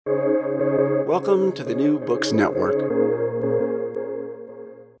Welcome to the New Books Network.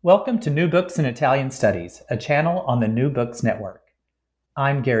 Welcome to New Books in Italian Studies, a channel on the New Books Network.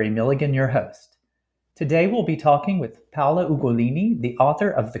 I'm Gary Milligan, your host. Today we'll be talking with Paola Ugolini, the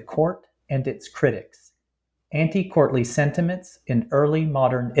author of The Court and Its Critics, Anti-Courtly Sentiments in Early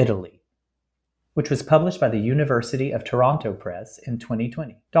Modern Italy, which was published by the University of Toronto Press in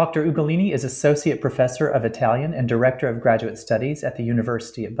 2020. Dr. Ugolini is Associate Professor of Italian and Director of Graduate Studies at the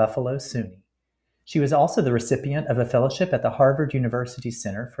University at Buffalo, SUNY. She was also the recipient of a fellowship at the Harvard University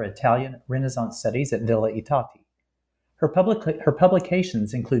Center for Italian Renaissance Studies at Villa Itati. Her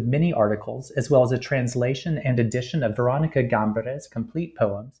publications include many articles, as well as a translation and edition of Veronica Gambere's complete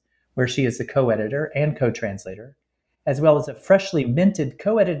poems, where she is the co-editor and co-translator, as well as a freshly minted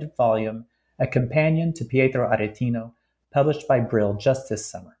co-edited volume, A Companion to Pietro Aretino, published by Brill just this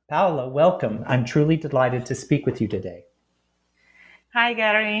summer. Paola, welcome. I'm truly delighted to speak with you today. Hi,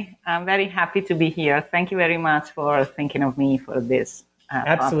 Gary. I'm very happy to be here. Thank you very much for thinking of me for this.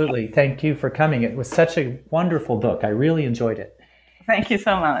 Absolutely. Podcast. Thank you for coming. It was such a wonderful book. I really enjoyed it. Thank you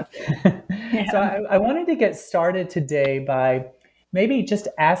so much. Yeah. So I wanted to get started today by maybe just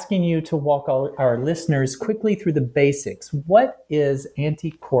asking you to walk our listeners quickly through the basics. What is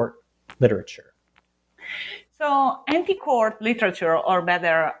anti-court literature? So anti-court literature, or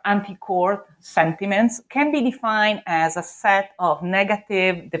better, anti-court sentiments, can be defined as a set of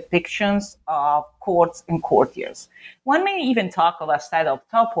negative depictions of courts and courtiers. One may even talk of a set of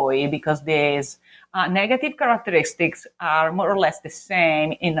topoi because these negative characteristics are more or less the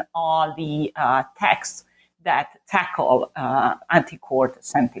same in all the texts that tackle anti-court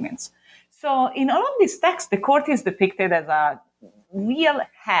sentiments. So in all of these texts, the court is depicted as a real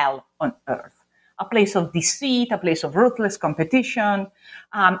hell on earth. A place of deceit, a place of ruthless competition,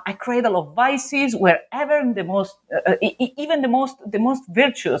 a cradle of vices, wherever even the most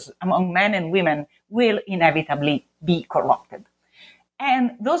virtuous among men and women will inevitably be corrupted.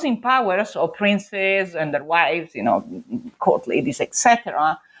 And those in power, so princes and their wives, court ladies,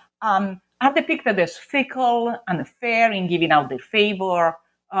 etc., are depicted as fickle, unfair in giving out their favor,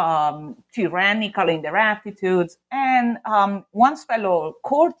 tyrannical in their attitudes, and one's fellow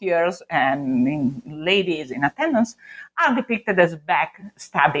courtiers and ladies in attendance are depicted as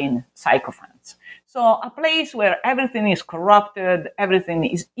backstabbing sycophants. So a place where everything is corrupted, everything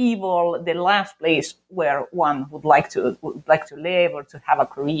is evil, the last place where one would like to live or to have a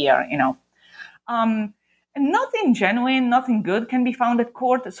career, And nothing genuine, nothing good can be found at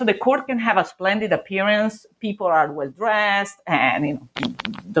court. So the court can have a splendid appearance. People are well dressed, and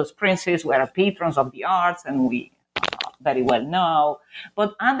those princes were patrons of the arts, and we very well know.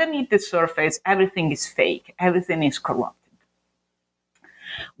 But underneath the surface, everything is fake. Everything is corrupted.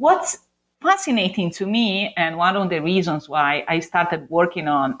 What's fascinating to me, and one of the reasons why I started working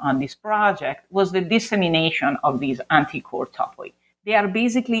on this project, was the dissemination of these anti-court topoi. They are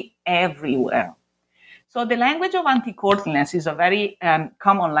basically everywhere. So the language of anti-courtliness is a very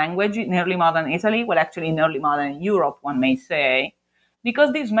common language in early modern Italy, well, actually in early modern Europe, one may say,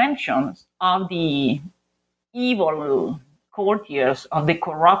 because these mentions of the evil courtiers, of the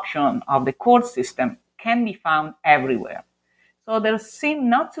corruption of the court system can be found everywhere. So there seems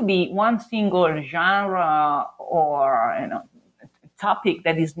not to be one single genre or topic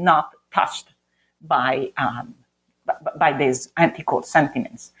that is not touched by these anti-court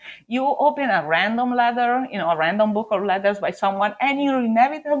sentiments. You open a random letter, a random book of letters by someone, and you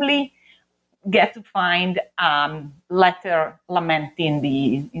inevitably get to find a letter lamenting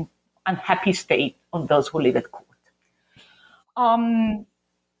the unhappy state of those who live at court.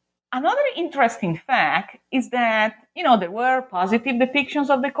 Another interesting fact is that, there were positive depictions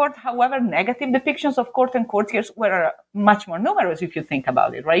of the court. However, negative depictions of court and courtiers were much more numerous if you think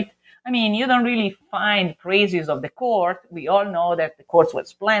about it, right? I mean, you don't really find praises of the court. We all know that the courts were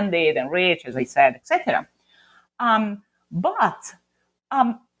splendid and rich, as I said, etc. But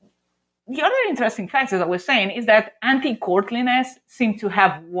the other interesting fact, as I was saying, is that anti-courtliness seemed to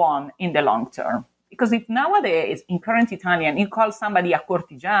have won in the long term. Because if nowadays, in current Italian, you call somebody a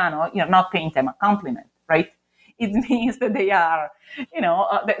cortigiano, you're not paying them a compliment, right? It means that they are,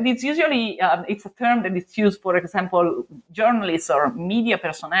 it's usually, it's a term that is used, for example, journalists or media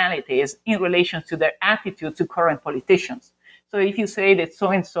personalities in relation to their attitude to current politicians. So if you say that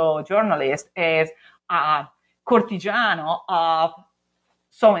so-and-so journalist is a cortigiano of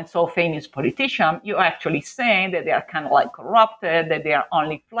so-and-so famous politician, you're actually saying that they are kind of like corrupted, that they are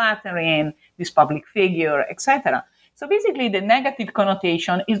only flattering this public figure, etc. So basically, the negative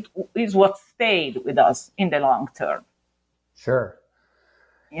connotation is what stayed with us in the long term. Sure.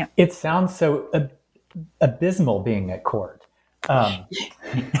 Yeah. It sounds so abysmal being at court. Um,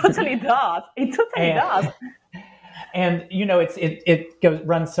 It totally does. It totally does. And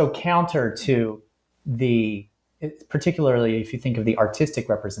runs so counter to particularly if you think of the artistic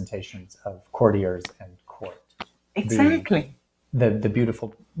representations of courtiers and court. Exactly. The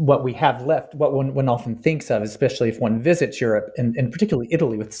beautiful, what we have left, what one often thinks of, especially if one visits Europe and particularly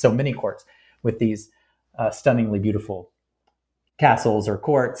Italy with so many courts, with these stunningly beautiful castles or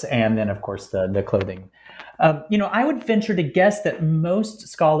courts, and then of course the clothing. I would venture to guess that most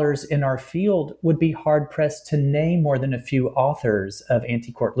scholars in our field would be hard pressed to name more than a few authors of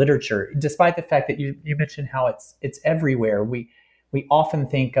anti-court literature, despite the fact that you mentioned how it's everywhere. We often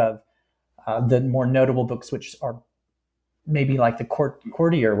think of the more notable books, which are maybe like the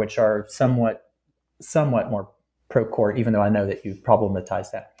courtier, which are somewhat more pro-court, even though I know that you problematize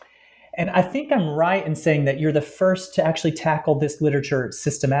that. And I think I'm right in saying that you're the first to actually tackle this literature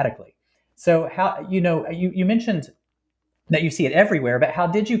systematically. So how, you mentioned that you see it everywhere, but how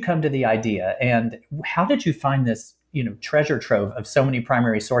did you come to the idea, and how did you find this, treasure trove of so many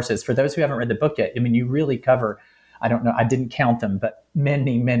primary sources? For those who haven't read the book yet, I mean, you really cover, I don't know, I didn't count them, but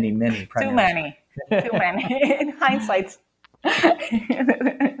many, many, many primary Too many. In hindsight,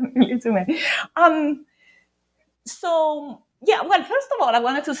 really too many. So, yeah, well, first of all, I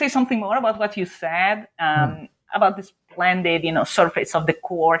wanted to say something more about what you said about the splendid, surface of the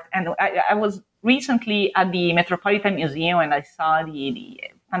court. And I was recently at the Metropolitan Museum, and I saw the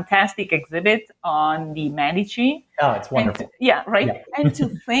fantastic exhibit on the Medici. Oh, it's wonderful. Right. Yeah. And to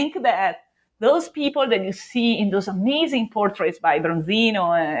think that those people that you see in those amazing portraits by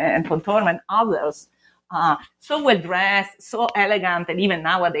Bronzino and Pontormo and others, so well dressed, so elegant, and even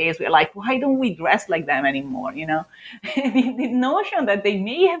nowadays we're like, why don't we dress like them anymore? The notion that they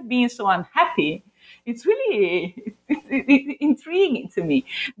may have been so unhappy, it's really it's intriguing to me.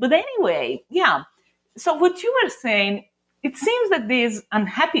 But anyway, yeah. So what you were saying, it seems that this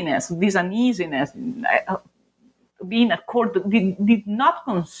unhappiness, this uneasiness, being at court did not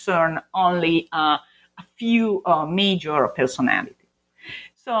concern only a few major personalities.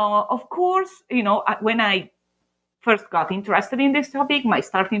 So, of course, when I first got interested in this topic, my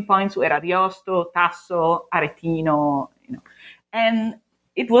starting points were Ariosto, Tasso, Aretino, and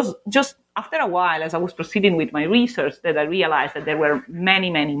it was just after a while, as I was proceeding with my research, that I realized that there were many,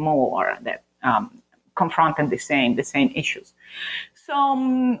 many more that confronted the same issues.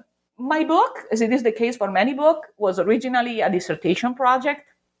 So, my book, as it is the case for many books, was originally a dissertation project.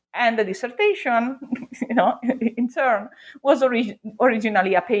 And the dissertation, in turn, was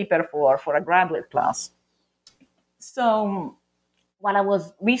originally a paper for a graduate class. So while I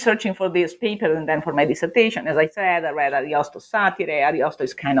was researching for this paper and then for my dissertation, as I said, I read Ariosto's Satire. Ariosto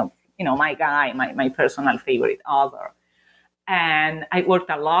is kind of, my guy, my personal favorite author. And I worked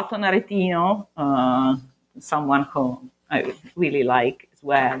a lot on Aretino, someone who I really like as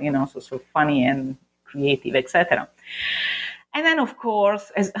well, so funny and creative, etc. And then, of course,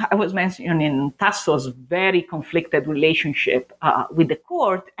 as I was mentioning, Tasso's very conflicted relationship with the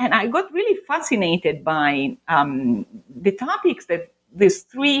court. And I got really fascinated by the topics that these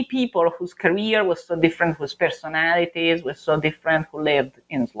three people whose career was so different, whose personalities were so different, who lived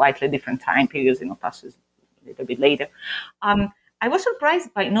in slightly different time periods, Tasso is a little bit later. I was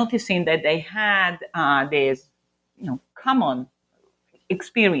surprised by noticing that they had this, common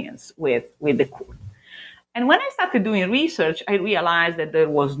experience with the court. And when I started doing research, I realized that there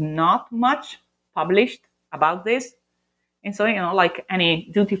was not much published about this. And so, like any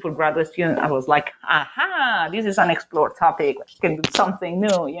dutiful graduate student, I was like, aha, this is an unexplored topic. We can do something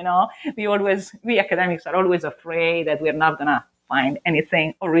new, We academics are always afraid that we're not going to find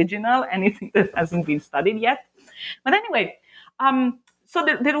anything original, anything that hasn't been studied yet. But anyway, so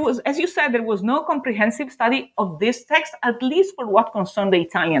there was, as you said, there was no comprehensive study of this text, at least for what concerned the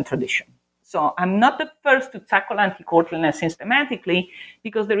Italian tradition. So I'm not the first to tackle anti-courtliness systematically,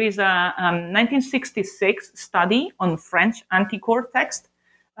 because there is a 1966 study on French anti-court text.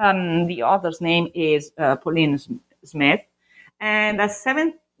 The author's name is Pauline Smith. And a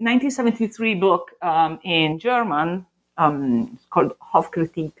 1973 book in German called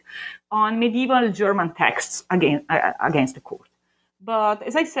Hofkritik on medieval German texts against the court. But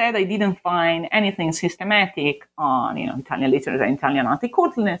as I said, I didn't find anything systematic on Italian literature, Italian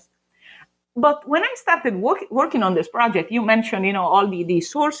anti-courtliness. But when I started working on this project, you mentioned, all the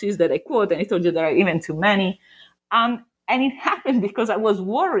sources that I quote, and I told you there are even too many. And it happened because I was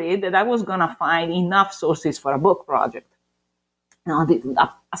worried that I was going to find enough sources for a book project,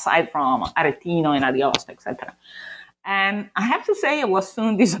 aside from Aretino and Ariosto, etc. And I have to say I was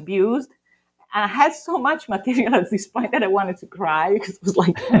soon disabused. And I had so much material at this point that I wanted to cry, because it was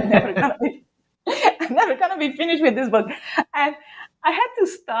like, I'm never going to be finished with this book. And I had to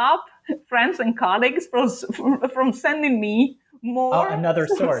stop friends and colleagues from sending me more. Another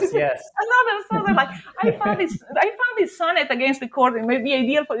source, yes. Another source. They're like, I found this sonnet against the court. It may be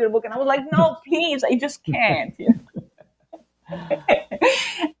ideal for your book. And I was like, no, please, I just can't.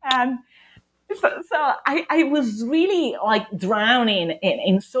 And so I was really like drowning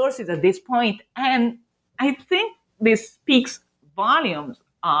in sources at this point. And I think this speaks volumes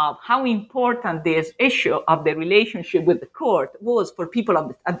of how important this issue of the relationship with the court was for people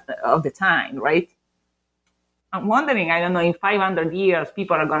of the time, right? I'm wondering, I don't know, in 500 years,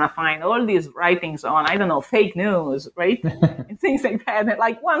 people are going to find all these writings on, I don't know, fake news, right? And things like that. And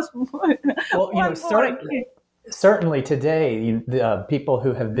like certainly today, the people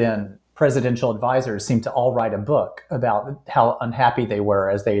who have been presidential advisors seem to all write a book about how unhappy they were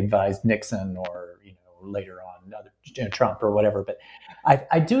as they advised Nixon or later on Trump or whatever. But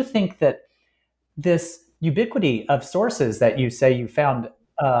I do think that this ubiquity of sources that you say you found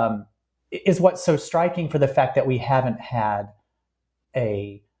is what's so striking for the fact that we haven't had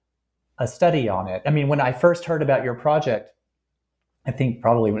a study on it. I mean, when I first heard about your project, I think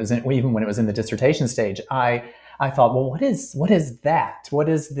probably even when it was in the dissertation stage, I thought, well, what is that? What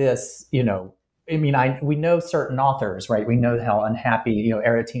is this? I mean, we know certain authors, right? We know how unhappy,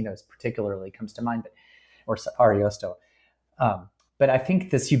 Aretino's particularly comes to mind, or Ariosto. But I think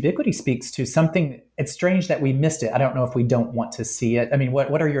this ubiquity speaks to something. It's strange that we missed it. I don't know if we don't want to see it. I mean,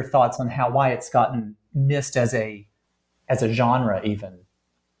 what are your thoughts on why it's gotten missed as a genre even?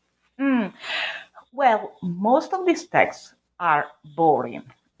 Well, most of these texts are boring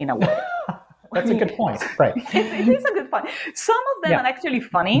in a way. That's a good point, right? It is a good point. Some of them are actually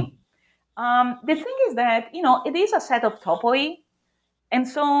funny. The thing is that, it is a set of topoi. And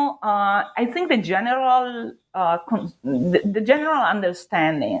so I think the general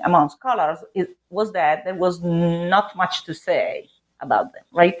understanding among scholars was that there was not much to say about them,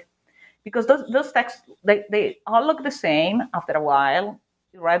 right? Because those texts, they all look the same after a while.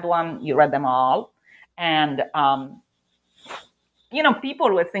 You read one, you read them all. And,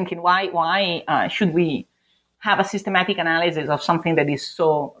 people were thinking, why should we have a systematic analysis of something that is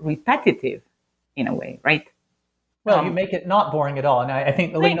so repetitive in a way, right? Well, you make it not boring at all, and I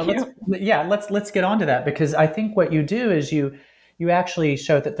think let's get on to that, because I think what you do is you actually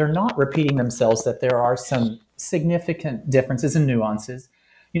show that they're not repeating themselves, that there are some significant differences and nuances.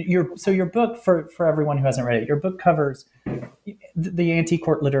 Your book, for everyone who hasn't read it, your book covers the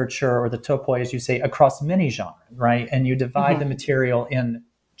anti-court literature, or the topoi, as you say, across many genres, right? And you divide the material in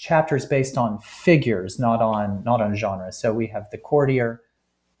chapters based on figures, not on genre. So we have the courtier,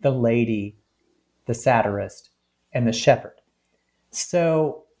 the lady, the satirist, and the shepherd.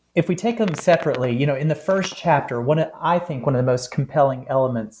 So if we take them separately, in the first chapter, I think one of the most compelling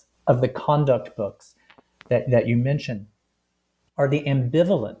elements of the conduct books that you mentioned are the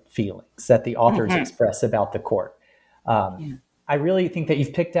ambivalent feelings that the authors express about the court. I really think that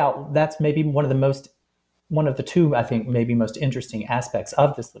you've picked out, that's maybe one of the two, I think, maybe most interesting aspects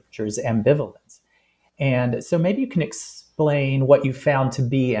of this literature is ambivalence. And so maybe you can explain what you found to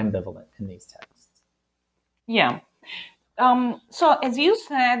be ambivalent in these texts. Yeah. So as you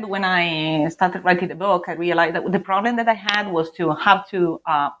said, when I started writing the book, I realized that the problem that I had was to have to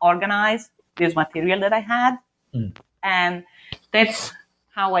organize this material that I had. And that's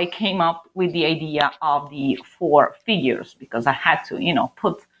how I came up with the idea of the 4 figures, because I had to,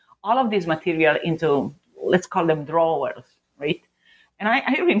 put all of this material into, let's call them drawers, right? And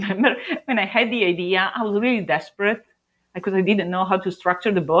I remember when I had the idea, I was really desperate because I didn't know how to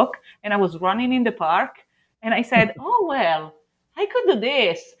structure the book. And I was running in the park. And I said, oh, well, I could do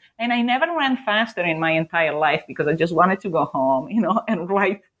this. And I never ran faster in my entire life because I just wanted to go home, and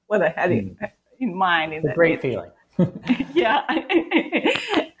write what I had in mind. It's a great feeling. Yeah.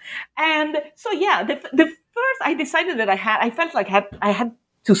 And so, the first I decided that I felt like I had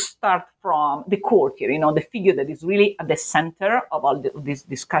to start from the courtier, the figure that is really at the center of all this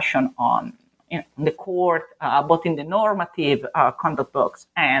discussion on the court, both in the normative conduct books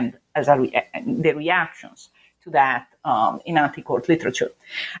and as the reactions to that in anti-court literature.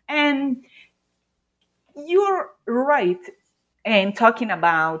 And you're right in talking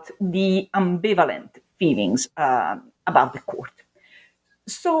about the ambivalent feelings about the court.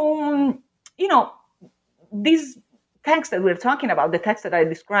 So, these texts that we're talking about, the texts that I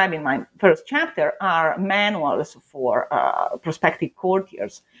described in my first chapter, are manuals for prospective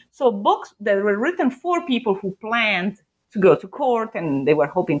courtiers. So books that were written for people who planned to go to court and they were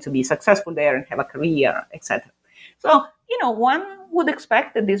hoping to be successful there and have a career, etc. So, one would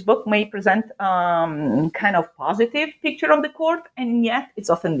expect that this book may present kind of positive picture of the court, and yet it's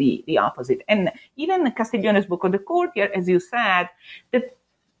often the opposite. And even Castiglione's book of the courtier, as you said, that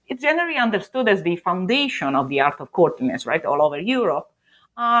it's generally understood as the foundation of the art of courtliness, right, all over Europe,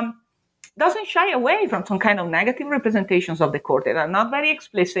 doesn't shy away from some kind of negative representations of the court. They are not very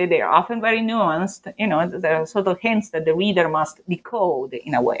explicit. They are often very nuanced. There are sort of hints that the reader must decode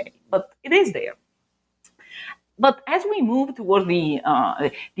in a way, but it is there. But as we move towards the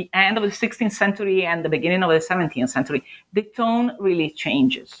end of the 16th century and the beginning of the 17th century, the tone really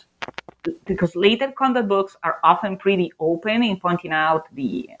changes. Because later conduct books are often pretty open in pointing out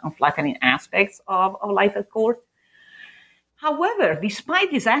the unflattering aspects of life at court. However,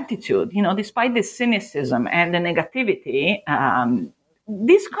 despite this attitude, despite this cynicism and the negativity,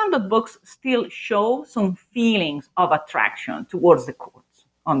 these conduct books still show some feelings of attraction towards the courts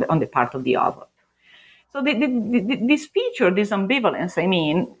on the part of the author. So this feature, this ambivalence,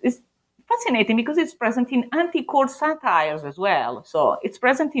 is fascinating because it's present in anti-court satires as well. So it's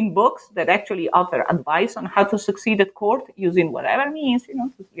present in books that actually offer advice on how to succeed at court using whatever means,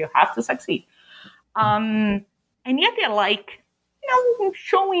 you have to succeed. And yet they're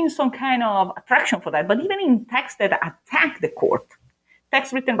showing some kind of attraction for that. But even in texts that attack the court,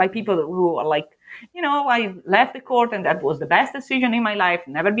 texts written by people who are I left the court and that was the best decision in my life,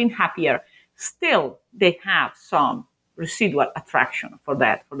 never been happier, still they have some residual attraction for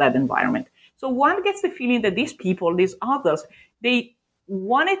that environment. So one gets the feeling that these people, these authors, they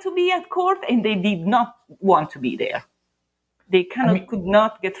wanted to be at court and they did not want to be there. They could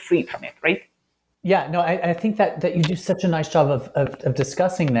not get free from it, right? Yeah, no, I think that you do such a nice job of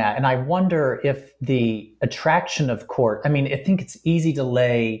discussing that. And I wonder if the attraction of court, I think it's easy to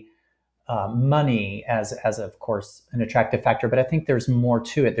lay money as of course an attractive factor, but I think there's more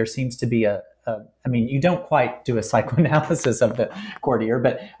to it. There seems to be you don't quite do a psychoanalysis of the courtier,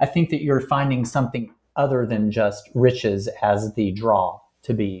 but I think that you're finding something other than just riches as the draw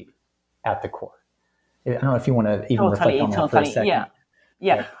to be at the court. I don't know if you want to even reflect on that for a second.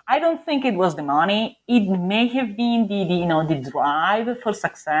 Yeah. I don't think it was the money. It may have been the drive for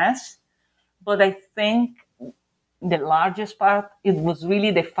success, but I think the largest part, it was really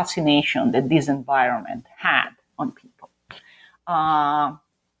the fascination that this environment had on people.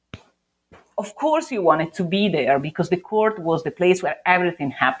 Of course, you wanted to be there because the court was the place where everything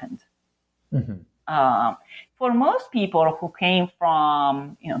happened. Mm-hmm. For most people who came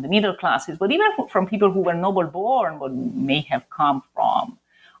from the middle classes, but even from people who were noble born but may have come from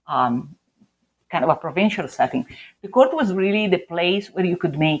kind of a provincial setting, the court was really the place where you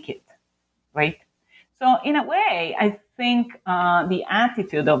could make it, right? So in a way, I think the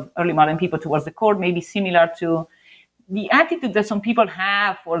attitude of early modern people towards the court may be similar to the attitude that some people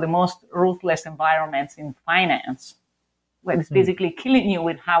have for the most ruthless environments in finance, where it's basically killing you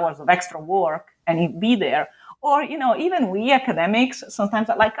with hours of extra work and you be there. Or, even we academics sometimes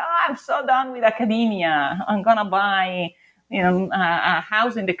are like, I'm so done with academia. I'm going to buy, a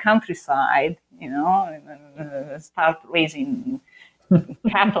house in the countryside, and start raising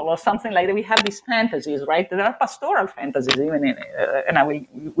cattle or something like that. We have these fantasies, right? There are pastoral fantasies even in it, and we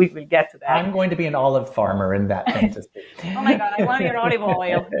will get to that. I'm going to be an olive farmer in that fantasy. Oh my God, I want your olive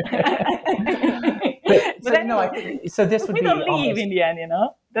oil. So this would be. We don't leave in the end,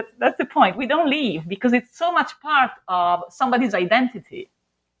 That's the point. We don't leave because it's so much part of somebody's identity,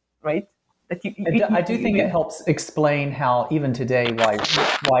 right? I do think it helps explain how even today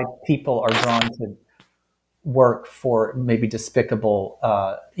why people are drawn to work for maybe despicable,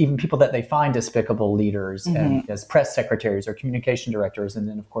 even people that they find despicable leaders and as press secretaries or communication directors, and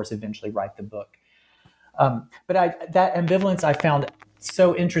then of course eventually write the book. But that ambivalence I found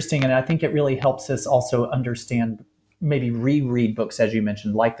so interesting, and I think it really helps us also understand, maybe reread books, as you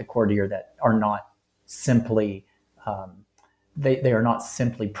mentioned, like The Courtier, that are not simply they are not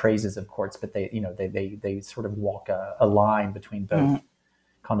simply praises of courts, but they sort of walk a line between both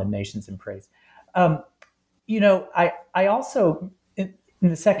condemnations and praise. I also, in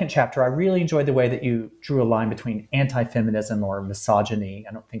the second chapter, I really enjoyed the way that you drew a line between anti-feminism or misogyny.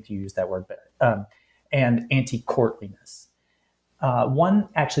 I don't think you used that word, but and anti-courtliness. One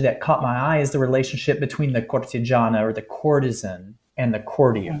actually that caught my eye is the relationship between the cortigiana or the courtesan and the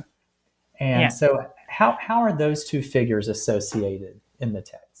courtier. And so how are those two figures associated in the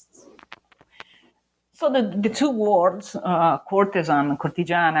texts? So the two words, courtesan,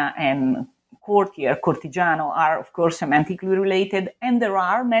 cortigiana, and courtier, cortigiano, are of course semantically related, and there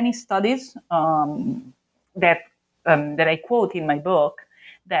are many studies that I quote in my book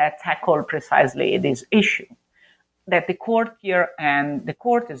that tackle precisely this issue, that the courtier and the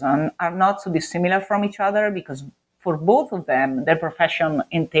courtesan are not so dissimilar from each other because for both of them, their profession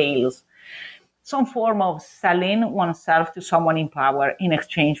entails some form of selling oneself to someone in power in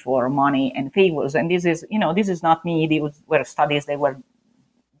exchange for money and favors. And this is not me. These were studies that were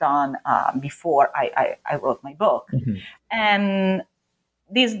done before I wrote my book. Mm-hmm. And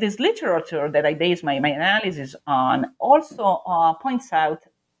this literature that I base my analysis on also points out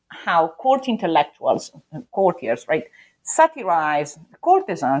how court intellectuals, courtiers, right, satirize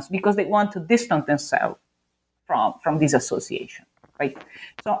courtesans because they want to distance themselves from this association, right?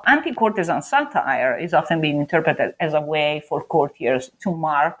 So anti-courtesan satire is often being interpreted as a way for courtiers to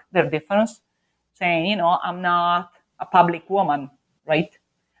mark their difference, saying, I'm not a public woman, right?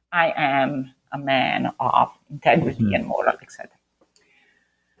 I am a man of integrity and moral, etc.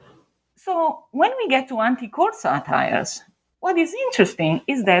 So when we get to anti-court satires, what is interesting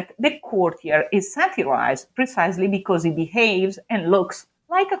is that the courtier is satirized precisely because he behaves and looks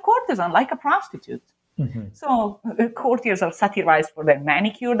like a courtesan, like a prostitute. Mm-hmm. So courtiers are satirized for their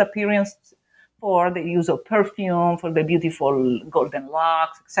manicured appearance, for the use of perfume, for the beautiful golden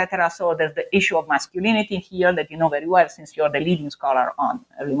locks, etc. So there's the issue of masculinity here that you know very well since you're the leading scholar on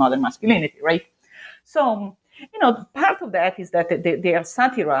early modern masculinity, right? So, part of that is that they are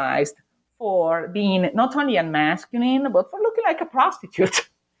satirized for being not only unmasculine, but for looking like a prostitute.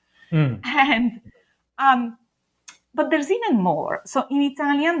 Mm. And but there's even more. So in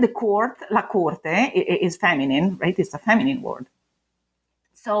Italian, the court, la corte, is feminine, right? It's a feminine word.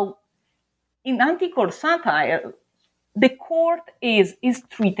 So in anti-court satire, the court is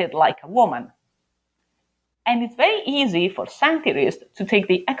treated like a woman. And it's very easy for satirists to take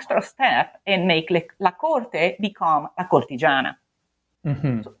the extra step and make la corte become la cortigiana.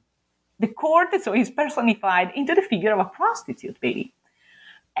 Mm-hmm. So the court is personified into the figure of a prostitute, really.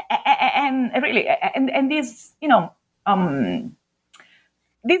 And really, and these,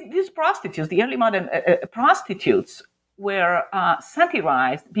 these prostitutes, the early modern prostitutes, were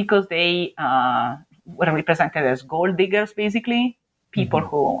satirized because they were represented as gold diggers, basically, people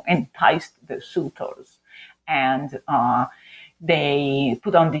who enticed their suitors. And they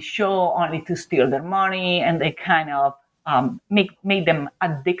put on this show only to steal their money, and they kind of made them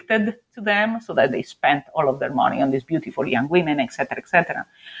addicted to them so that they spent all of their money on these beautiful young women, etc., etc.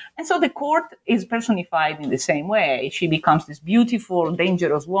 And so the court is personified in the same way. She becomes this beautiful,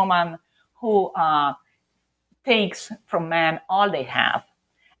 dangerous woman who takes from men all they have.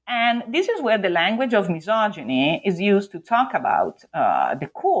 And this is where the language of misogyny is used to talk about the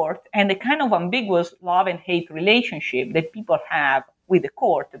court and the kind of ambiguous love and hate relationship that people have with the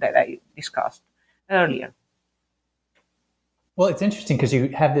court that I discussed earlier. Well, it's interesting because you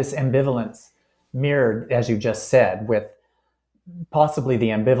have this ambivalence mirrored, as you just said, with possibly the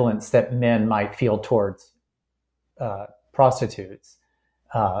ambivalence that men might feel towards prostitutes,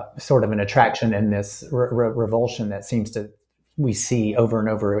 sort of an attraction and this revulsion that we see over and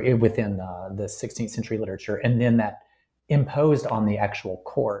over within the 16th century literature, and then that imposed on the actual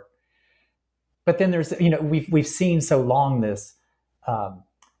court. But then there's, we've seen so long this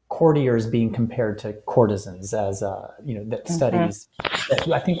courtiers being compared to courtesans as, that studies.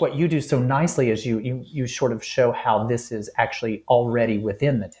 I think what you do so nicely is you sort of show how this is actually already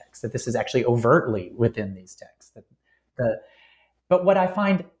within the text, that this is actually overtly within these texts. But what I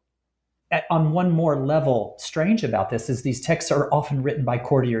find on one more level strange about this is these texts are often written by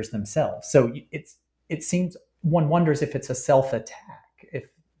courtiers themselves. So it seems, one wonders if it's a self-attack, if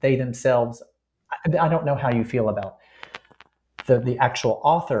they themselves, I don't know how you feel about the actual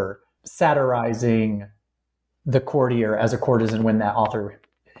author satirizing the courtier as a courtesan when that author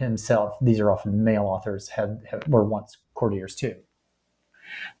himself, these are often male authors, were once courtiers too.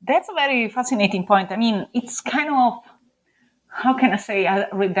 That's a very fascinating point. I mean, it's kind of, how can I say, a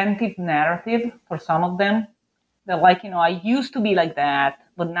redemptive narrative for some of them. They're like, I used to be like that,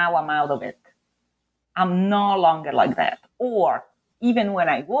 but now I'm out of it. I'm no longer like that. Or even when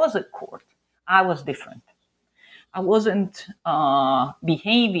I was at court, I was different. I wasn't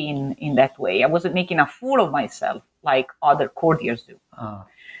behaving in that way. I wasn't making a fool of myself like other courtiers do.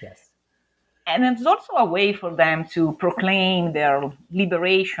 Yes. And it's also a way for them to proclaim their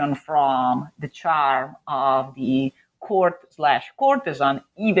liberation from the charm of the court/courtesan,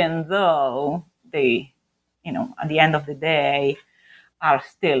 even though they, at the end of the day, are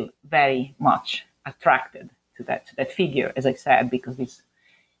still very much attracted to that figure, as I said, because this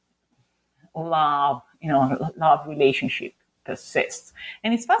love relationship persists.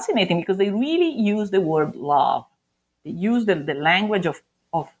 And it's fascinating because they really use the word love. They use the language of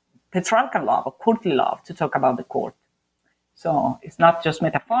patriarchal love, of courtly love, to talk about the court. So it's not just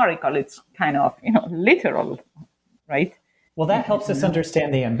metaphorical, it's kind of, literal, right? Well, that helps us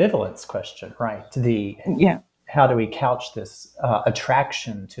understand the ambivalence question, right? how do we couch this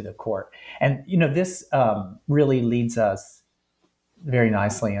attraction to the court? And this really leads us very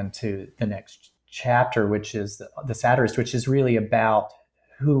nicely into the next chapter, which is the satirist, which is really about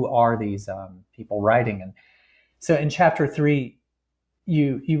who are these people writing. And so in chapter 3,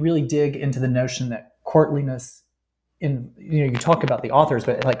 you really dig into the notion that courtliness, you talk about the authors,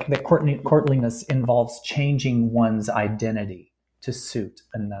 but like that courtliness involves changing one's identity to suit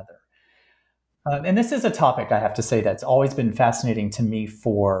another. And this is a topic, I have to say, that's always been fascinating to me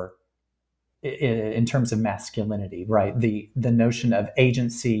in terms of masculinity, right? The notion of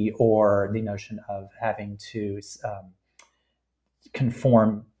agency, or the notion of having to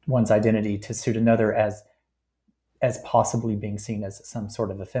conform one's identity to suit another as possibly being seen as some sort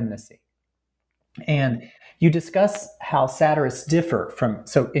of effeminacy. And you discuss how satirists differ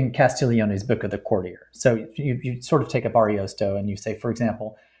so in Castiglione's Book of the Courtier. So you sort of take up Ariosto and you say, for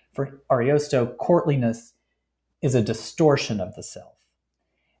example, for Ariosto, courtliness is a distortion of the self.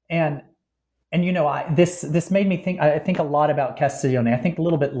 And this made me think. I think a lot about Castiglione. I think a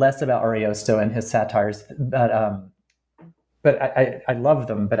little bit less about Ariosto and his satires, but I love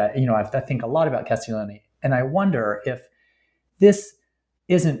them. But I think a lot about Castiglione, and I wonder if this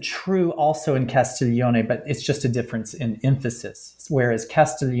isn't true also in Castiglione, but it's just a difference in emphasis. Whereas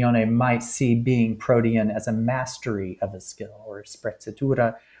Castiglione might see being protean as a mastery of a skill, or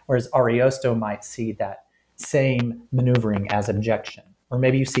sprezzatura, whereas Ariosto might see that same maneuvering as objection. Or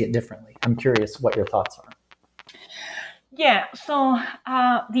maybe you see it differently. I'm curious what your thoughts are. Yeah, so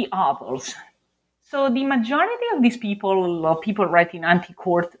the authors. So the majority of these people writing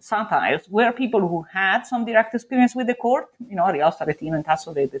anti-court satires, were people who had some direct experience with the court. Ariosto, Aretino, and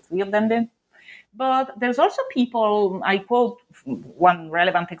Tasso, the three of them did. But there's also people, I quote one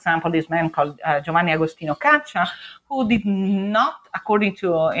relevant example, this man called Giovanni Agostino Caccia, who did not, according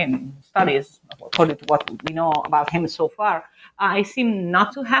to in studies, according to what we know about him so far, I seem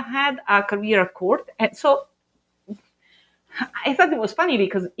not to have had a career at court. And so I thought it was funny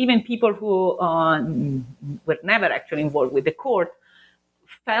because even people who were never actually involved with the court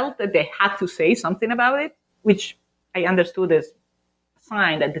felt that they had to say something about it, which I understood as a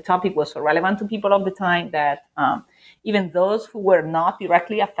sign that the topic was so relevant to people of the time that even those who were not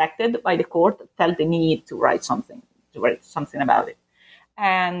directly affected by the court felt the need to write something about it.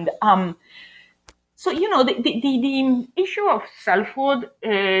 And so, the issue of selfhood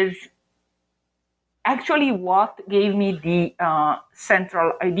is actually what gave me the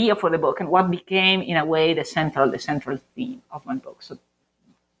central idea for the book, and what became, in a way, the central theme of my book. So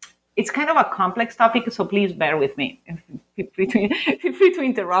it's kind of a complex topic, so please bear with me. Feel free to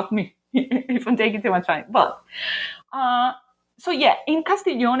interrupt me if I'm taking too much time. But in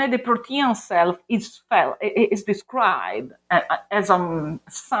Castiglione, the protean self is described as a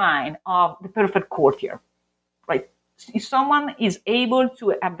sign of the perfect courtier, right? If someone is able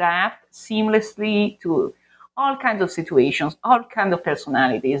to adapt seamlessly to all kinds of situations, all kinds of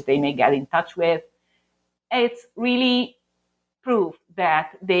personalities they may get in touch with, it's really proof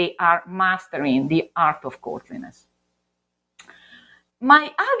that they are mastering the art of courtliness.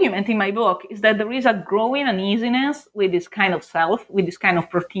 My argument in my book is that there is a growing uneasiness with this kind of self, with this kind of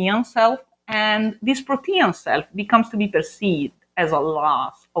protean self, and this protean self becomes to be perceived as a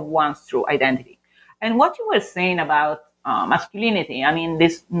loss of one's true identity. And what you were saying about masculinity, I mean,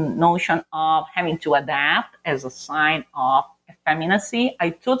 this notion of having to adapt as a sign of effeminacy, I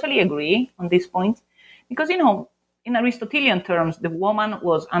totally agree on this point. Because, in Aristotelian terms, the woman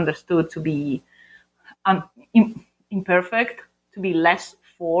was understood to be imperfect, to be less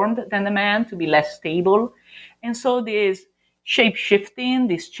formed than the man, to be less stable. And so this shape-shifting,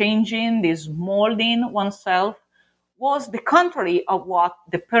 this changing, this molding oneself was the contrary of what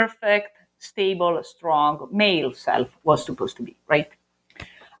the perfect, stable, strong male self was supposed to be, right?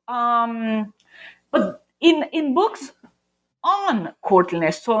 But in books on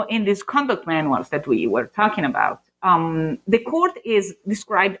courtliness, so in these conduct manuals that we were talking about, the court is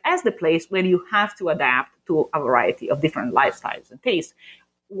described as the place where you have to adapt to a variety of different lifestyles and tastes.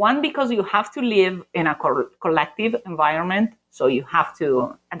 One, because you have to live in a collective environment, so you have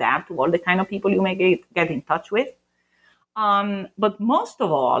to adapt to all the kind of people you may get in touch with. But most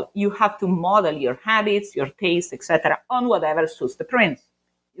of all, you have to model your habits, your tastes, etc., on whatever suits the prince.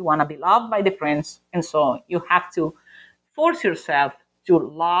 You want to be loved by the prince, and so you have to force yourself to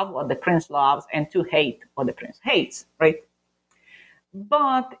love what the prince loves and to hate what the prince hates, right?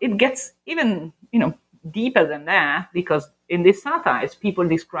 But it gets even, deeper than that, because in these satires, people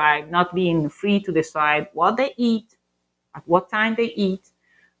describe not being free to decide what they eat, at what time they eat,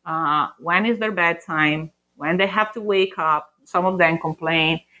 when is their bedtime, when they have to wake up. Some of them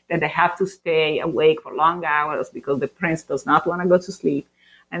complain that they have to stay awake for long hours because the prince does not want to go to sleep.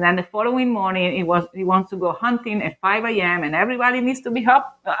 And then the following morning, he wants to go hunting at 5 a.m. and everybody needs to be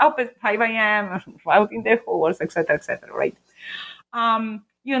up at 5 a.m. out in their horse, etc., right?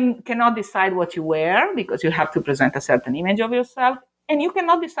 You cannot decide what you wear because you have to present a certain image of yourself, and you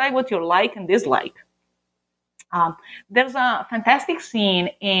cannot decide what you like and dislike. There's a fantastic scene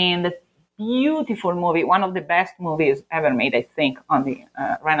in the beautiful movie, one of the best movies ever made, I think, on the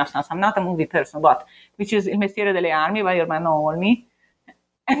Renaissance. I'm not a movie person, but which is Il Mestiere delle Armi by Ermanno Olmi.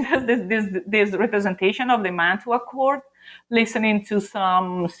 And there's this representation of the man to a court listening to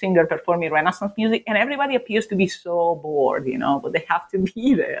some singer performing Renaissance music, and everybody appears to be so bored, but they have to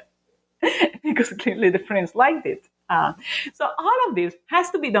be there because clearly the prince liked it. So all of this has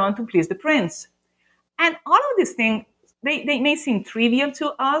to be done to please the prince. And all of these things, they may seem trivial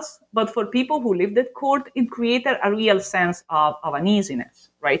to us, but for people who lived at court, it created a real sense of uneasiness,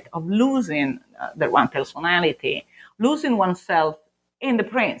 right? Of losing their one personality, losing oneself in the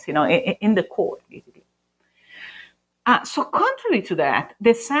prince, in the court, basically. So contrary to that,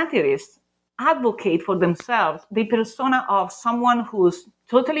 the satirists advocate for themselves the persona of someone who's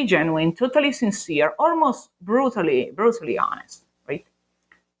totally genuine, totally sincere, almost brutally honest, right?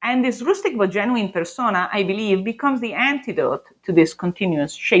 And this rustic but genuine persona, I believe, becomes the antidote to this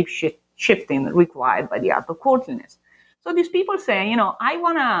continuous shape-shifting required by the art of courtliness. So these people say, I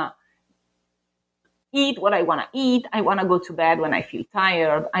want to eat what I want to eat. I want to go to bed when I feel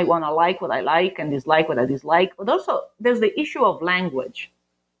tired. I want to like what I like and dislike what I dislike. But also, there's the issue of language.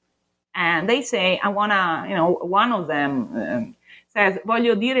 And they say, I want to, one of them says,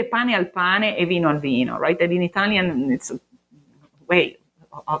 voglio dire pane al pane e vino al vino, right? And in Italian, it's a way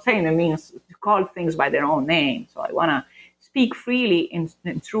of saying it means to call things by their own name. So I want to speak freely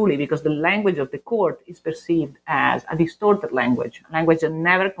and truly because the language of the court is perceived as a distorted language, a language that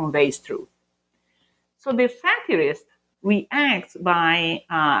never conveys truth. So the satirist reacts by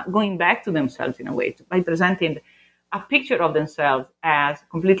going back to themselves in a way, by presenting a picture of themselves as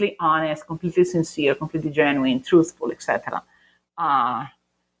completely honest, completely sincere, completely genuine, truthful, etc.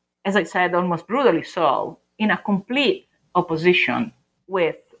 As I said, almost brutally so, in a complete opposition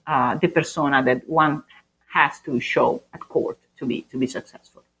with the persona that one has to show at court to be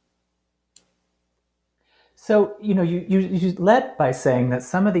successful. So, you led by saying that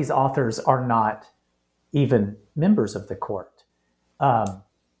some of these authors are not even members of the court.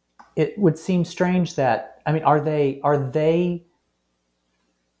 It would seem strange that, are they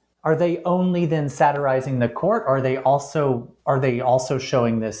only then satirizing the court? Or are they also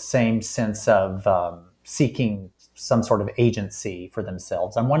showing this same sense of seeking some sort of agency for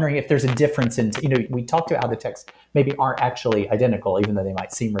themselves? I'm wondering if there's a difference in, we talked about how the texts maybe aren't actually identical, even though they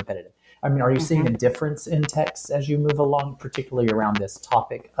might seem repetitive. Are you seeing a difference in texts as you move along, particularly around this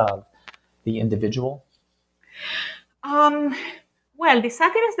topic of the individual? Well, the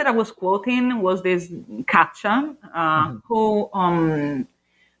satirist that I was quoting was this Caccia, who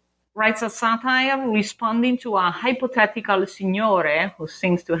writes a satire responding to a hypothetical signore who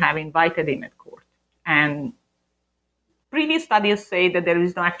seems to have invited him at court. And previous studies say that there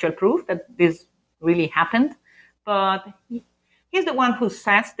is no actual proof that this really happened, but he's the one who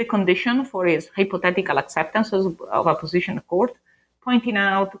sets the condition for his hypothetical acceptance of a position at court, pointing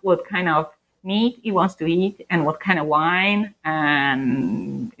out what kind of meat he wants to eat and what kind of wine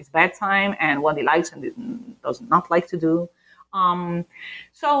and his bedtime and what he likes and does not like to do.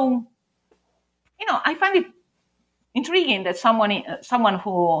 So, I find it intriguing that someone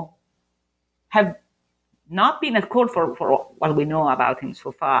who have not been at court for what we know about him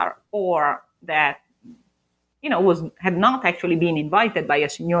so far, or that had not actually been invited by a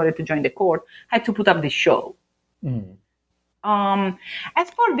signore to join the court, had to put up this show. As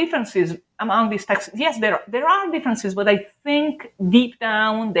for differences among these texts, yes, there are differences, but I think deep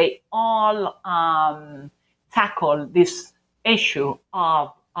down they all tackle this issue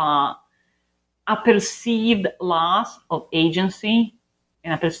of a perceived loss of agency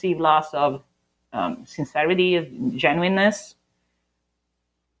and a perceived loss of sincerity, of genuineness,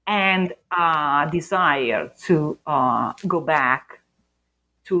 and a desire to go back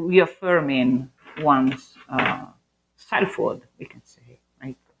to reaffirming one's selfhood, we can say,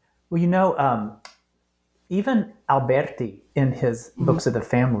 right? Well, even Alberti in his Books of the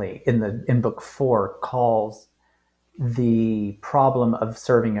Family, in book 4, calls the problem of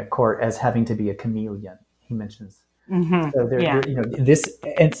serving at court as having to be a chameleon. He mentions. So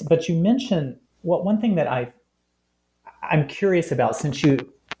but you mentioned one thing that I'm curious about, since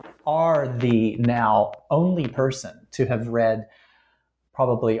you are the now only person to have read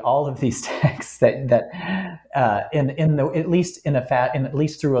probably all of these texts at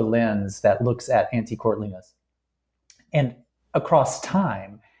least through a lens that looks at anti-courtliness and across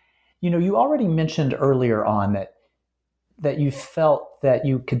time. You already mentioned earlier on that you felt that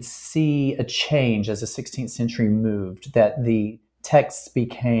you could see a change as the 16th century moved, that the texts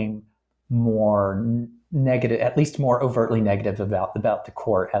became more negative, at least more overtly negative about the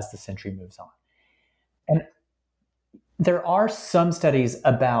court as the century moves on. And there are some studies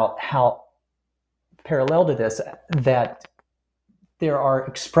about how, parallel to this, that there are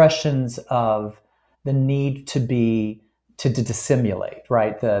expressions of the need to dissimulate,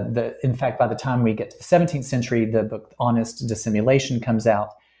 right? In fact, by the time we get to the 17th century, the book Honest Dissimulation comes out,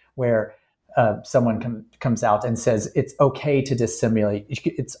 where someone comes out and says it's okay to dissimulate.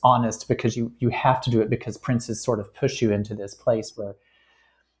 It's honest because you have to do it because princes sort of push you into this place where.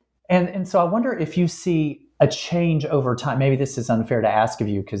 And so I wonder if you see a change over time. Maybe this is unfair to ask of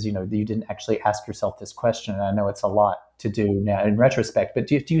you because you didn't actually ask yourself this question, and I know it's a lot to do now in retrospect. But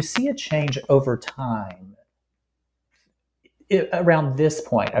do you see a change over time around this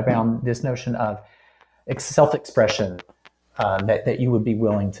point, around this notion of self-expression that you would be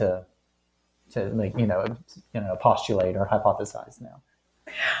willing to postulate or hypothesize now?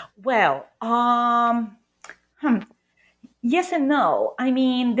 Well, yes and no. I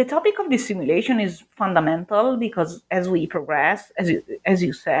mean, the topic of dissimulation is fundamental because as we progress, as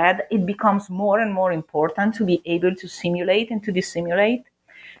you said, it becomes more and more important to be able to simulate and to dissimulate.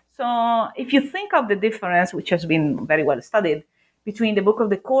 So if you think of the difference, which has been very well studied, between the Book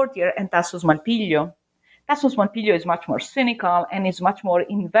of the Courtier and Tasso's Malpiglio is much more cynical and is much more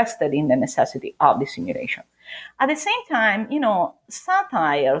invested in the necessity of dissimulation. At the same time,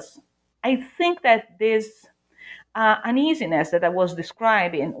 satires, I think that this uneasiness that I was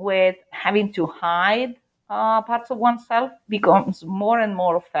describing with having to hide parts of oneself becomes more and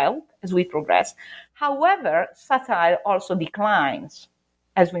more felt as we progress. However, satire also declines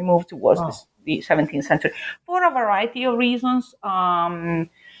as we move towards the 17th century for a variety of reasons.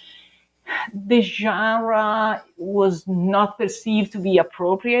 The genre was not perceived to be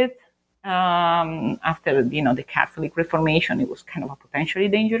appropriate after the Catholic Reformation. It was kind of a potentially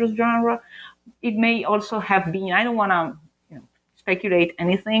dangerous genre. It may also have been, I don't want to speculate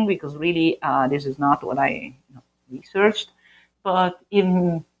anything because really this is not what I researched, but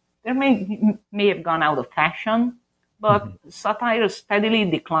there may have gone out of fashion. But satire steadily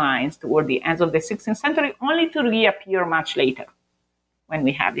declines toward the end of the 16th century, only to reappear much later, when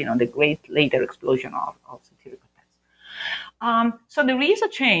we have the great later explosion of satirical texts. So there is a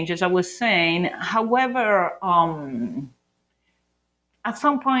change, as I was saying. However, at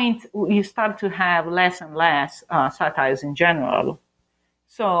some point, you start to have less and less satires in general.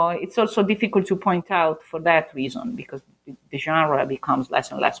 So it's also difficult to point out for that reason, because the genre becomes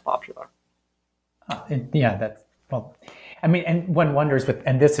less and less popular. And one wonders,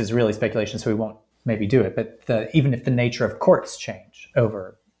 and this is really speculation, so we won't maybe do it, but even if the nature of courts change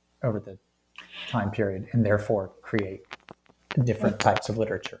over the time period and therefore create different types of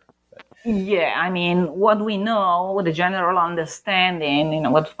literature. Yeah, I mean, what we know, the general understanding,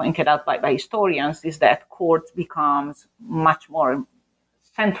 what's pointed out by historians, is that court becomes much more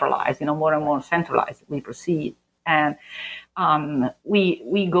centralized, more and more centralized as we proceed. And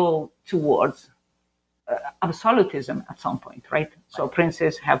we go towards absolutism at some point, right? So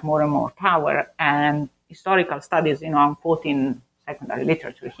princes have more and more power, and historical studies, I'm quoting secondary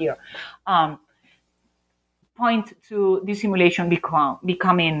literature here, point to dissimulation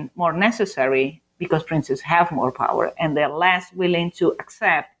becoming more necessary because princes have more power and they're less willing to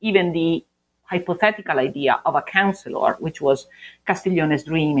accept even the hypothetical idea of a counselor, which was Castiglione's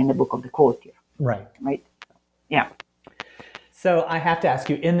dream in the Book of the Courtier. Right. Yeah. So I have to ask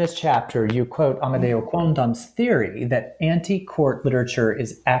you, in this chapter, you quote Amedeo Quondam's theory that anti-court literature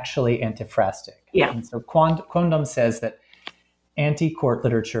is actually antiphrastic. Yeah. And so Quondam says that anti-court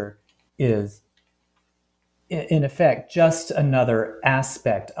literature is, in effect, just another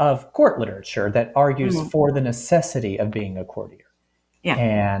aspect of court literature that argues for the necessity of being a courtier. Yeah.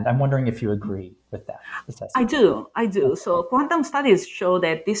 And I'm wondering if you agree with that assessment. I do. So quantum studies show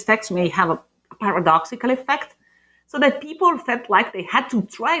that this text may have a paradoxical effect, so that people felt like they had to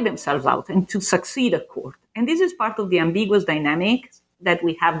try themselves out and to succeed at court. And this is part of the ambiguous dynamic that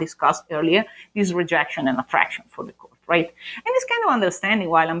we have discussed earlier, this rejection and attraction for the court, right? And this kind of understanding,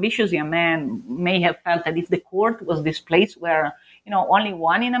 while ambitious young men may have felt that if the court was this place where, only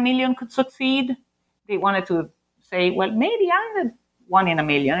 1 in a million could succeed, they wanted to say, well, maybe I'm the 1 in a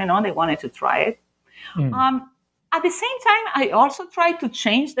million, they wanted to try it. At the same time, I also tried to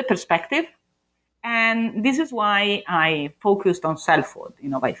change the perspective And this is why I focused on selfhood,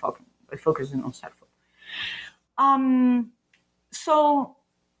 by focusing on selfhood. So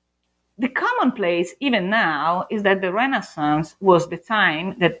the commonplace, even now, is that the Renaissance was the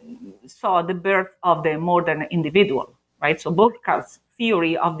time that saw the birth of the modern individual, right? So Burckhart's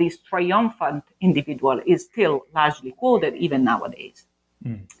theory of this triumphant individual is still largely quoted even nowadays.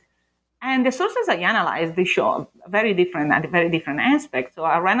 Mm. And the sources I analyzed, they show very different aspects. So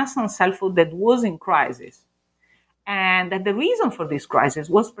a Renaissance selfhood that was in crisis, and that the reason for this crisis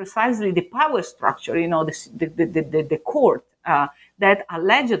was precisely the power structure, the court that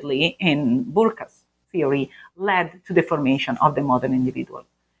allegedly, in Burckhart's theory, led to the formation of the modern individual.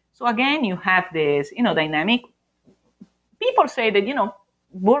 So again, you have this, dynamic. People say that,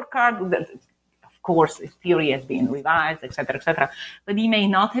 Burckhardt, of course, his theory has been revised, etc., but he may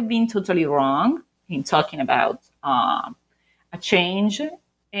not have been totally wrong in talking about a change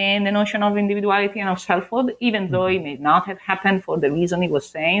in the notion of individuality and of selfhood, even though it may not have happened for the reason he was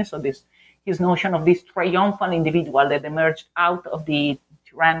saying. So his notion of this triumphant individual that emerged out of the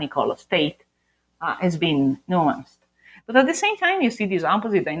tyrannical state has been nuanced. But at the same time, you see this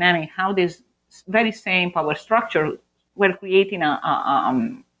opposite dynamic, how this very same power structure were creating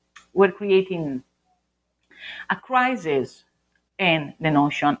a crisis in the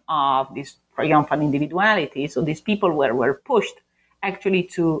notion of this triumphant individuality. So these people were pushed actually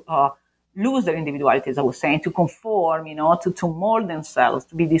to lose their individuality, as I was saying, to conform, to mold themselves,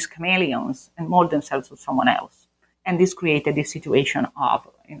 to be these chameleons and mold themselves to someone else. And this created this situation of,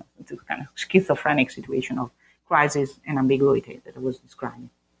 this kind of schizophrenic situation of crisis and ambiguity that I was describing.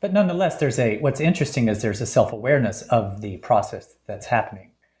 But nonetheless, what's interesting is there's a self-awareness of the process that's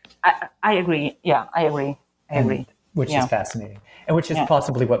happening. I agree. Yeah, I agree. Which is fascinating. And which is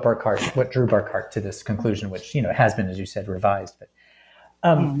possibly what drew Burckhardt to this conclusion, which, has been, as you said, revised. But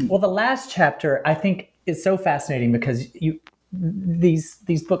well, the last chapter, I think, is so fascinating because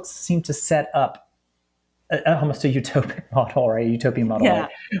these books seem to set up almost a utopian model, right? A utopian model, right?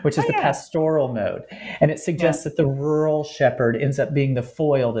 Which is the pastoral mode. And it suggests that the rural shepherd ends up being the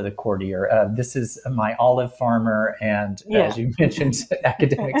foil to the courtier. This is my olive farmer. And as you mentioned,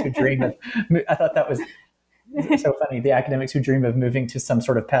 academics who dream of, I thought that was so funny. The academics who dream of moving to some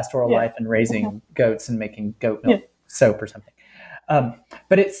sort of pastoral life and raising goats and making goat milk soap or something.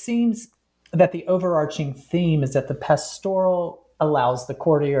 But it seems that the overarching theme is that the pastoral allows the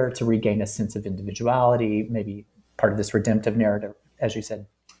courtier to regain a sense of individuality, maybe part of this redemptive narrative, as you said.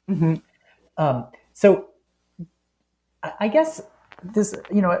 Mm-hmm. So I guess this,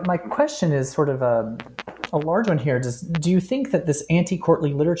 my question is sort of a large one here. Do you think that this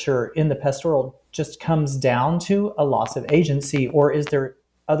anti-courtly literature in the pastoral just comes down to a loss of agency, or is there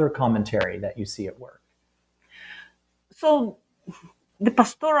other commentary that you see at work? So the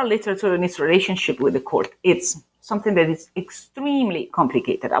pastoral literature and its relationship with the court, it's something that is extremely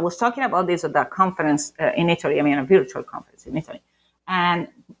complicated. I was talking about this at that conference in Italy, a virtual conference in Italy. And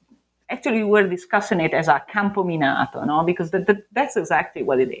actually, we were discussing it as a campo minato, because that's exactly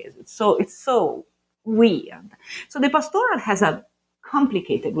what it is. It's so weird. So the pastoral has a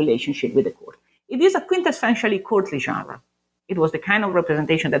complicated relationship with the court. It is a quintessentially courtly genre. It was the kind of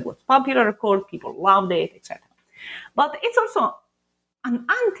representation that was popular at court, people loved it, etc. But it's also an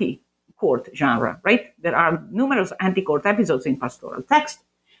anti-court genre, right? There are numerous anti-court episodes in pastoral text,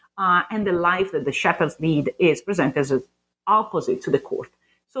 and the life that the shepherds lead is presented as opposite to the court.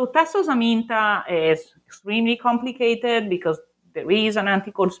 So Testo Zaminta is extremely complicated because there is an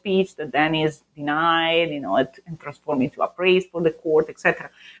anti-court speech that then is denied, and transformed into a praise for the court, etc.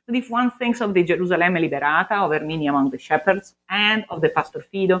 But if one thinks of the Gerusalemme Liberata of Ermini among the shepherds and of the Pastor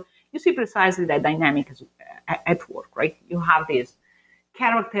Fido, you see precisely that dynamic is at work, right? You have these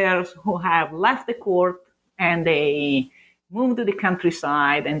characters who have left the court and they move to the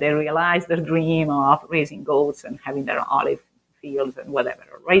countryside and they realize their dream of raising goats and having their olive fields and whatever,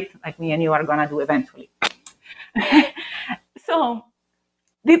 right? Like me and you are going to do eventually. So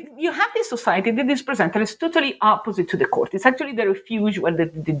you have this society that is presented as totally opposite to the court. It's actually the refuge where the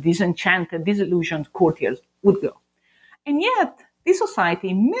disenchanted, disillusioned courtiers would go. And yet, this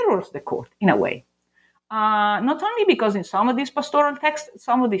society mirrors the court in a way. Not only because in some of these pastoral texts,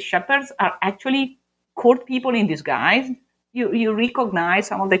 some of these shepherds are actually court people in disguise. You recognize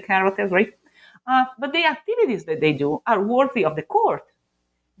some of the characters, right? But the activities that they do are worthy of the court.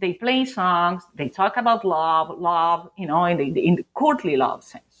 They play songs, they talk about love, in the courtly love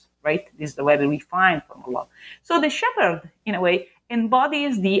sense, right? This is the very refined form of love. So the shepherd, in a way,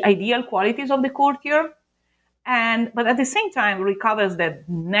 embodies the ideal qualities of the courtier, but at the same time recovers that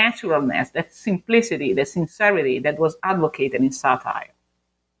naturalness, that simplicity, the sincerity that was advocated in satire.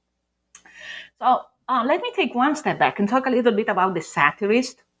 So let me take one step back and talk a little bit about the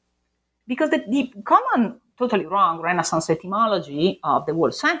satirist, because the common, totally wrong Renaissance etymology of the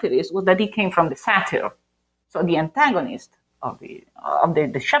word satirist was that it came from the satyr, so the antagonist of the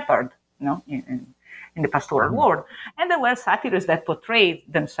shepherd, in the pastoral world. And there were satirists that portrayed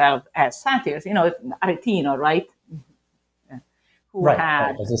themselves as satyrs, Aretino, right? Who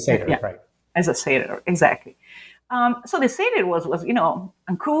had as a satyr, right? As a satyr, exactly. So the satyr was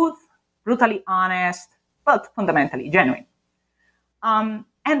uncouth, brutally honest, but fundamentally genuine. And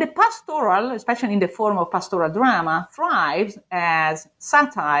the pastoral, especially in the form of pastoral drama, thrives as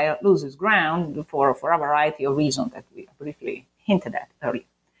satire loses ground for a variety of reasons that we briefly hinted at earlier.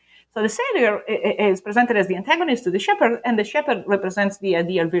 So the satyr is presented as the antagonist to the shepherd, and the shepherd represents the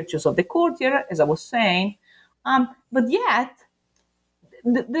ideal virtues of the courtier, as I was saying. But yet,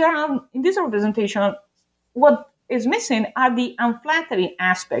 there are, in this representation, what is missing are the unflattering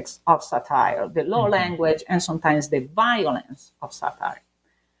aspects of satire, the low language, and sometimes the violence of satire.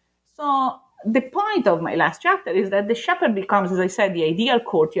 So the point of my last chapter is that the shepherd becomes, as I said, the ideal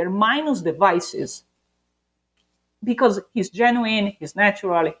courtier minus the vices, because he's genuine, he's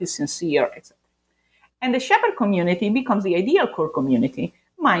natural, he's sincere, etc. And the shepherd community becomes the ideal court community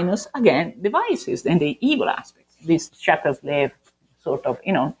minus, again, the vices and the evil aspects. These shepherds live sort of,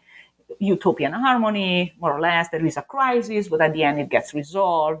 utopian harmony, more or less. There is a crisis, but at the end it gets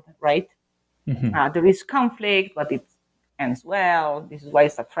resolved, right? There is conflict, but it ends well. This is why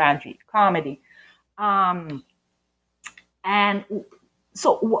it's a tragic comedy. And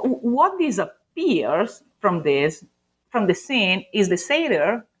so what disappears from the scene is the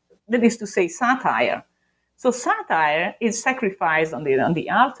satyr, that is to say satire. So satire is sacrificed on the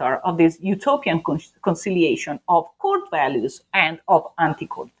altar of this utopian conciliation of court values and of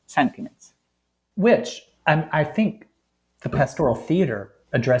anti-court sentiments. Which I think the pastoral theater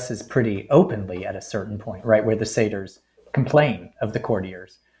addresses pretty openly at a certain point, right, where the satyrs complain of the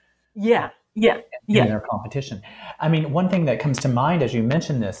courtiers. Yeah. In their competition. I mean, one thing that comes to mind as you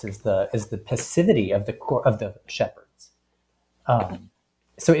mention this is the passivity of the shepherds.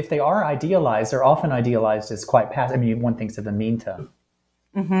 So if they are idealized, they're often idealized as quite passive. I mean, one thinks of Aminta,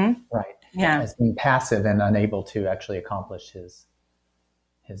 right? Yeah, as being passive and unable to actually accomplish his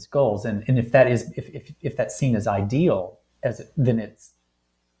goals. And if that is if that's seen as ideal, then it's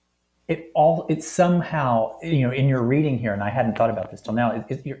somehow, in your reading here, and I hadn't thought about this till now.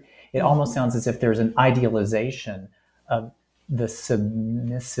 It almost sounds as if there's an idealization of the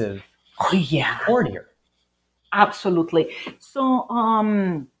submissive courtier. Absolutely. So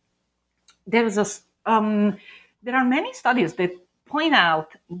there are many studies that point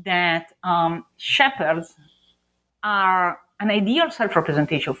out that shepherds are an ideal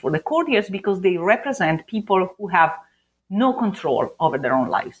self-representation for the courtiers because they represent people who have no control over their own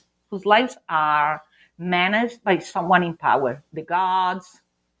lives, whose lives are managed by someone in power, the gods,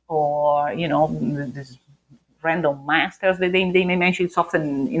 or these random masters that they may mention. It's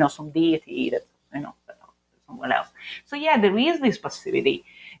often some deity that somewhere else. So there is this passivity,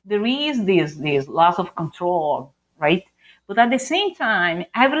 there is this loss of control, right? But at the same time,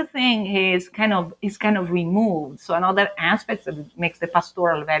 everything is kind of removed. So another aspect that makes the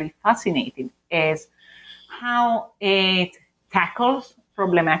pastoral very fascinating is how it tackles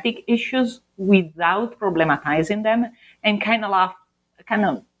problematic issues without problematizing them, and kind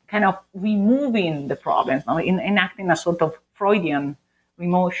of removing the problems, enacting a sort of Freudian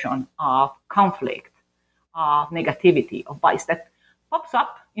remotion of conflict, of negativity, of vice that pops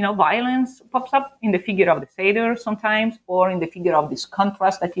up. Violence pops up in the figure of the satyr sometimes, or in the figure of this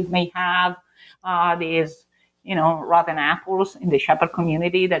contrast that you may have, these, rotten apples in the shepherd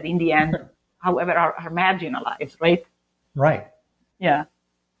community that in the end, however, are marginalized, right? Right. Yeah.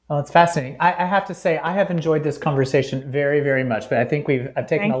 Well, it's fascinating. I have to say, I have enjoyed this conversation very, very much, but I think I've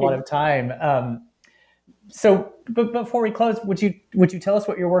taken a lot of time. But before we close, would you tell us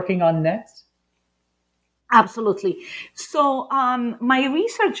what you're working on next? Absolutely. So my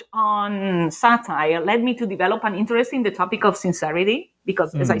research on satire led me to develop an interest in the topic of sincerity,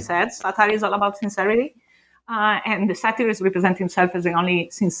 because, as I said, satire is all about sincerity. And the satirist represents himself as the only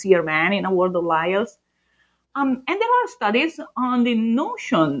sincere man in a world of liars. And there are studies on the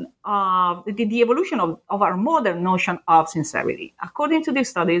notion of the evolution of our modern notion of sincerity. According to these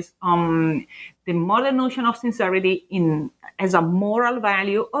studies, the modern notion of sincerity as a moral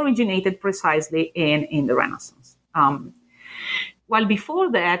value originated precisely in the Renaissance. While before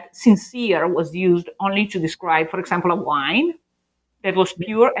that, sincere was used only to describe, for example, a wine that was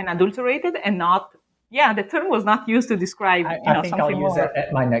pure and adulterated, and not. Yeah, the term was not used to describe. I think I'll use it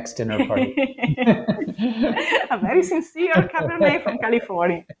at my next dinner party. A very sincere Cabernet from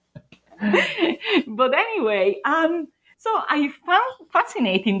California. But anyway, so I found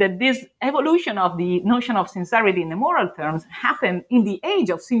fascinating that this evolution of the notion of sincerity in the moral terms happened in the age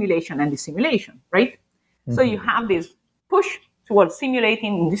of simulation and dissimulation, right? Mm-hmm. So you have this push towards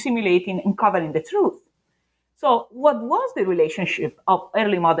simulating and dissimulating and covering the truth. So what was the relationship of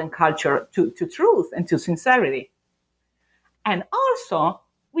early modern culture to truth and to sincerity? And also,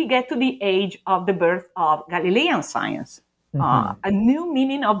 we get to the age of the birth of Galilean science, a new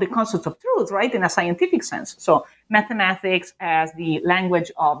meaning of the concept of truth, right, in a scientific sense. So mathematics as the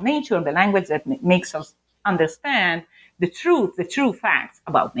language of nature, the language that makes us understand the truth, the true facts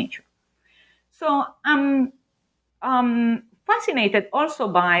about nature. So I'm fascinated also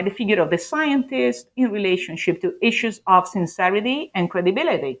by the figure of the scientist in relationship to issues of sincerity and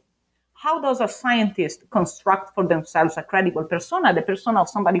credibility. How does a scientist construct for themselves a credible persona, the persona of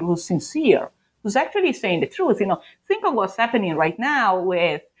somebody who's sincere, who's actually saying the truth? Think of what's happening right now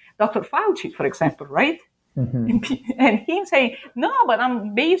with Dr. Fauci, for example, right? Mm-hmm. And him saying, no, but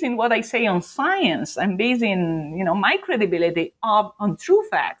I'm basing what I say on science. I'm basing, my credibility on true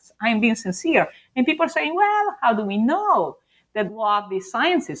facts. I'm being sincere. And people are saying, well, how do we know that what the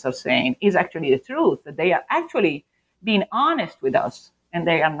scientists are saying is actually the truth, that they are actually being honest with us? And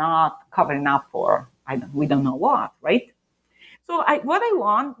they are not covering up for we don't know what, right? So what I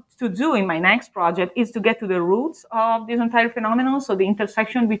want to do in my next project is to get to the roots of this entire phenomenon, so the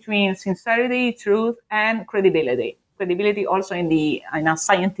intersection between sincerity, truth, and credibility. Credibility also in a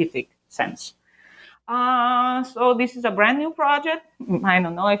scientific sense. So this is a brand new project. I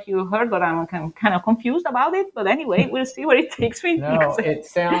don't know if you heard, but I'm kind of confused about it. But anyway, we'll see where it takes me. No,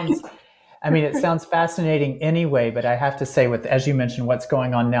 it sounds fascinating anyway, but I have to say, as you mentioned, what's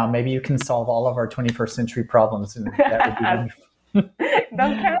going on now, maybe you can solve all of our 21st century problems, and that would be wonderful.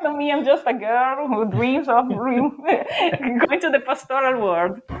 Don't count on me. I'm just a girl who dreams of going to the pastoral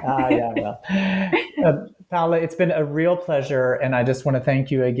world. Paola, it's been a real pleasure, and I just want to thank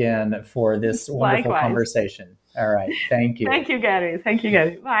you again for this wonderful conversation. All right. Thank you. Thank you, Gary. Thank you,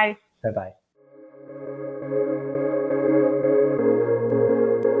 Gary. Bye. Bye-bye.